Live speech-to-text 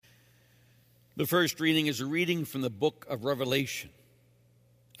The first reading is a reading from the book of Revelation.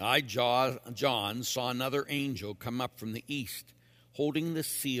 I, John, saw another angel come up from the east, holding the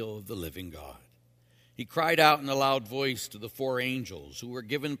seal of the living God. He cried out in a loud voice to the four angels who were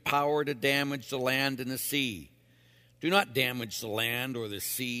given power to damage the land and the sea. Do not damage the land or the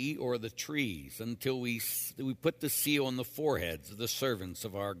sea or the trees until we put the seal on the foreheads of the servants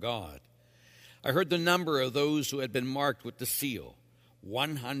of our God. I heard the number of those who had been marked with the seal,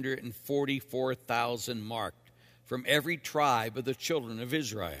 144,000 marked from every tribe of the children of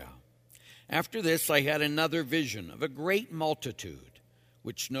Israel. After this I had another vision of a great multitude,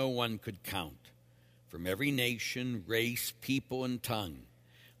 which no one could count, from every nation, race, people, and tongue.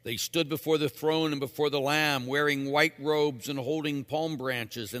 They stood before the throne and before the Lamb, wearing white robes and holding palm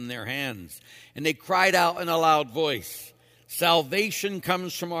branches in their hands. And they cried out in a loud voice, "Salvation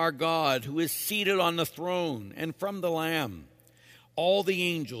comes from our God, who is seated on the throne, and from the Lamb." All the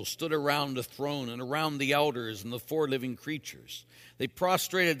angels stood around the throne and around the elders and the four living creatures. They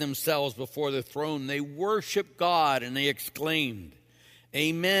prostrated themselves before the throne. They worshiped God, and they exclaimed,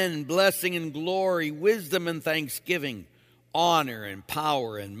 "Amen, blessing and glory, wisdom and thanksgiving, honor and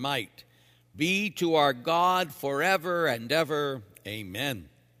power and might be to our God forever and ever. Amen."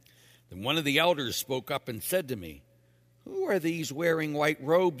 Then one of the elders spoke up and said to me, "Who are these wearing white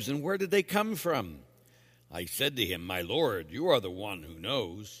robes, and where did they come from?" I said to him, "My Lord, you are the one who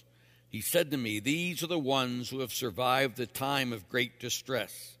knows." He said to me, "These are the ones who have survived the time of great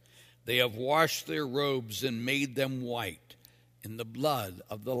distress. They have washed their robes and made them white in the blood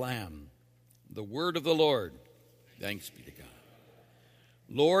of the Lamb." The word of the Lord. Thanks be to God.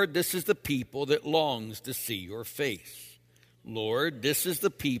 Lord, this is the people that longs to see your face. Lord, this is the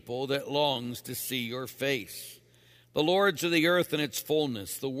people that longs to see your face. The Lord's are the earth and its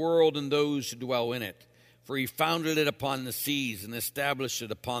fullness, the world and those who dwell in it. For he founded it upon the seas and established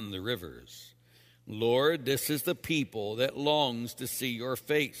it upon the rivers. Lord, this is the people that longs to see your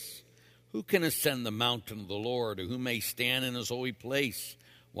face. Who can ascend the mountain of the Lord, or who may stand in his holy place?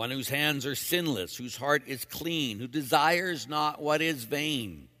 One whose hands are sinless, whose heart is clean, who desires not what is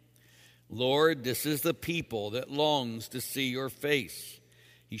vain. Lord, this is the people that longs to see your face.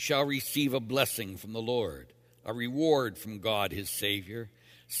 He shall receive a blessing from the Lord, a reward from God his Savior.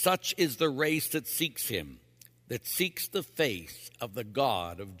 Such is the race that seeks him, that seeks the face of the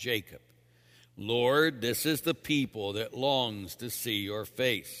God of Jacob. Lord, this is the people that longs to see your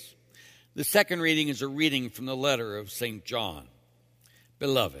face. The second reading is a reading from the letter of St. John.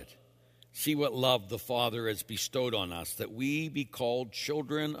 Beloved, see what love the Father has bestowed on us, that we be called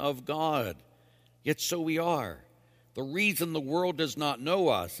children of God. Yet so we are. The reason the world does not know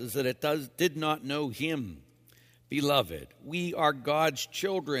us is that it did not know him. Beloved, we are God's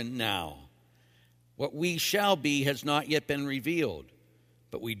children now. What we shall be has not yet been revealed,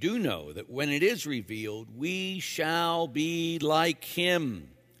 but we do know that when it is revealed, we shall be like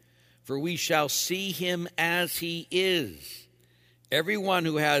him, for we shall see him as he is. Everyone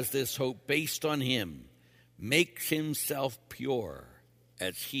who has this hope based on him makes himself pure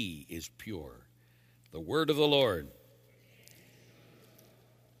as he is pure. The word of the Lord.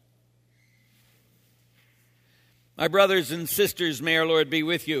 My brothers and sisters, may our Lord be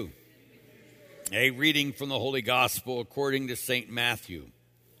with you. A reading from the Holy Gospel according to St. Matthew.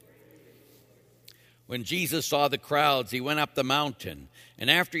 When Jesus saw the crowds, he went up the mountain,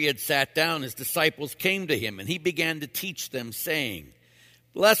 and after he had sat down, his disciples came to him, and he began to teach them, saying,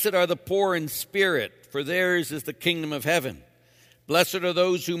 "Blessed are the poor in spirit, for theirs is the kingdom of heaven. Blessed are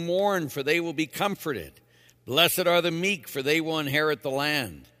those who mourn, for they will be comforted. Blessed are the meek, for they will inherit the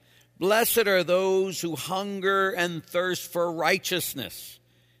land. Blessed are those who hunger and thirst for righteousness.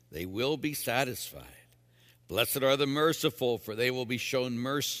 They will be satisfied. Blessed are the merciful, for they will be shown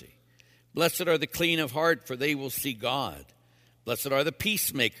mercy. Blessed are the clean of heart, for they will see God. Blessed are the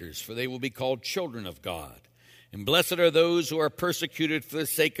peacemakers, for they will be called children of God. And blessed are those who are persecuted for the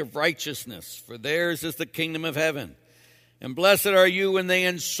sake of righteousness, for theirs is the kingdom of heaven. And blessed are you when they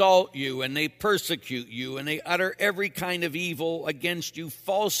insult you, and they persecute you, and they utter every kind of evil against you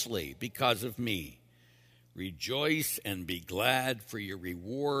falsely because of me. Rejoice and be glad, for your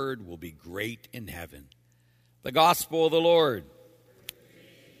reward will be great in heaven." The Gospel of the Lord.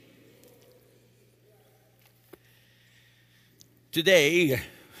 Today,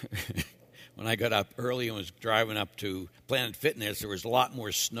 when I got up early and was driving up to Planet Fitness, there was a lot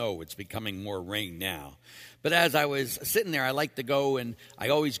more snow. It's becoming more rain now. But as I was sitting there, I like to go, and I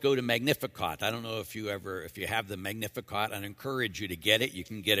always go to Magnificat. I don't know if you have the Magnificat. I'd encourage you to get it. You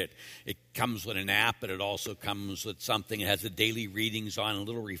can get it. It comes with an app, but it also comes with something. It has the daily readings on and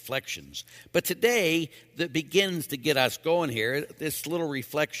little reflections. But today, that begins to get us going here, this little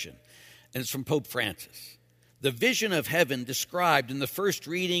reflection. and it's from Pope Francis. The vision of heaven described in the first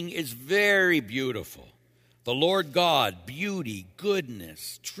reading is very beautiful. The Lord God, beauty,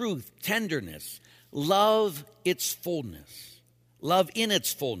 goodness, truth, tenderness, love its fullness, love in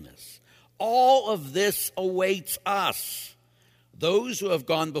its fullness. All of this awaits us. Those who have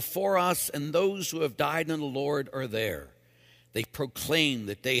gone before us and those who have died in the Lord are there. They proclaim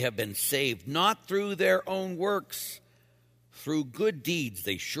that they have been saved, not through their own works. Through good deeds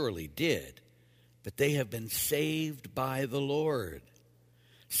they surely did, but they have been saved by the Lord.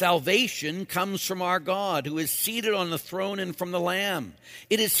 Salvation comes from our God, who is seated on the throne, and from the Lamb.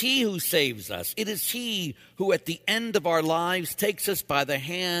 It is He who saves us. It is He who at the end of our lives takes us by the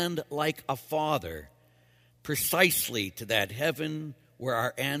hand like a father, precisely to that heaven where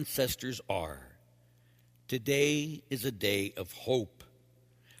our ancestors are. Today is a day of hope.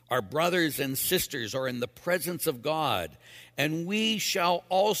 Our brothers and sisters are in the presence of God, and we shall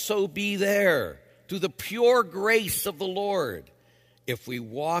also be there through the pure grace of the Lord if we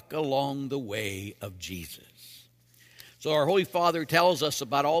walk along the way of Jesus. So our Holy Father tells us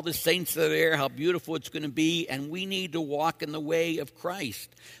about all the saints that are there, how beautiful it's going to be, and we need to walk in the way of Christ.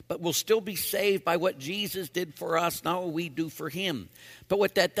 But we'll still be saved by what Jesus did for us, not what we do for Him. But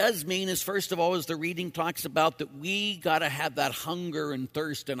what that does mean is, first of all, as the reading talks about, that we got to have that hunger and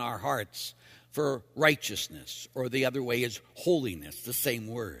thirst in our hearts for righteousness, or the other way is holiness, the same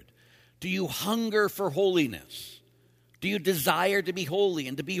word. Do you hunger for holiness? Do you desire to be holy?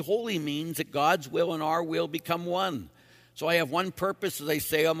 And to be holy means that God's will and our will become one. So I have one purpose, as I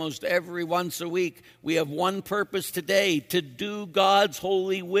say almost every once a week. We have one purpose today, to do God's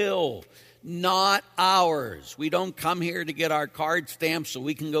holy will, not ours. We don't come here to get our card stamped so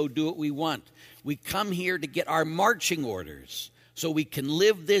we can go do what we want. We come here to get our marching orders so we can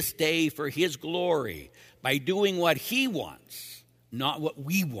live this day for His glory by doing what He wants, not what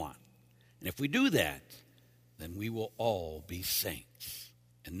we want. And if we do that, then we will all be saints.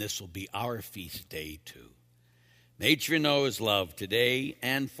 And this will be our feast day too. May you know His love today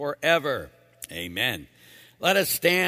and forever. Amen. Let us stand.